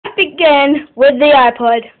again with the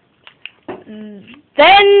iPod. Then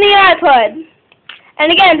the iPod.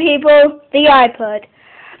 And again, people, the iPod.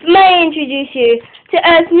 May I introduce you to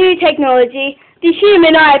Earth's new technology, the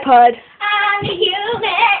human iPod. I'm the human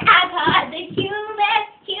iPod, the human.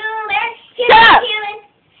 Shut up!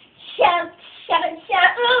 Shut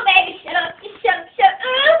up, ooh, baby, shut up, ooh, ooh.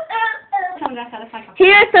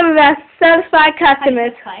 Here are some of our satisfied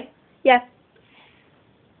customers. Yes.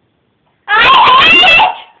 I hate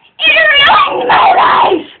it! It ruins my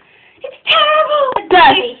life! It's terrible! It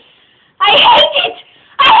does. I hate it!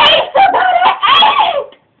 I hate it so bad! I hate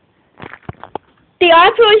it! The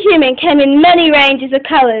iPod human came in many ranges of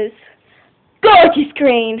colours. Gorgeous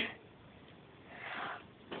green.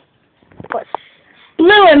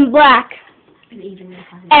 Blue and black.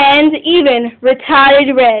 And even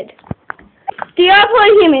retarded red. The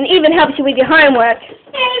iPod human even helps you with your homework.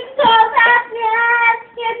 It's so passionate!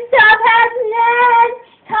 It's so passionate!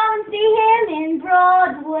 Come see him in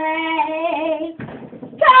Broadway.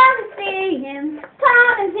 Come and see him.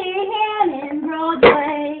 Come and see him in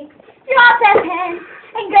Broadway. Drop that pen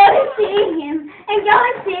and go and see him. And go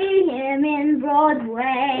and see him in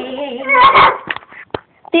Broadway.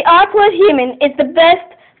 The iPod human is the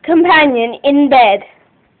best companion in bed.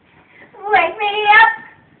 Wake me up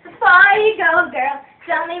before you go, girl.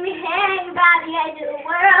 Don't leave me hanging by the edge of the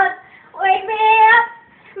world. Wake me up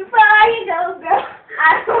before you go, girl.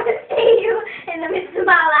 I don't want to see you in the midst of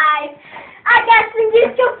my life. I got some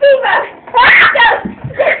disco fever.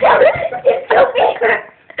 Disco fever.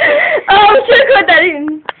 Oh, should have got that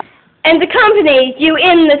in. And accompany you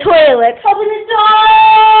in the toilet. Open the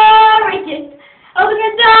door, Richard. Open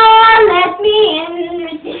the door, let me in,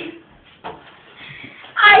 Richard.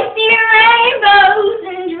 I see rainbows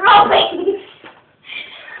and droppings.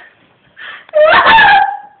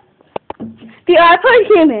 The iPod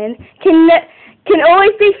human can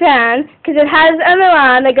always be found because it has an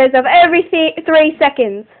alarm that goes off every 3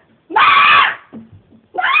 seconds.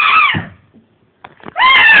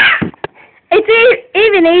 It's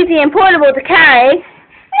even easy and portable to carry.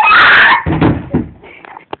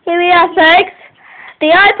 Here we are, folks. The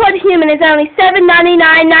iPod human is only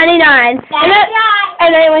 $7.99.99, and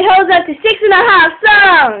it only holds up to 6.5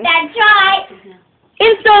 songs. That's right.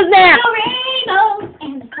 In stores now. I feel rainbows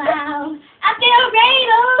in the clouds. I feel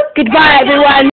rainbows. Goodbye, everyone.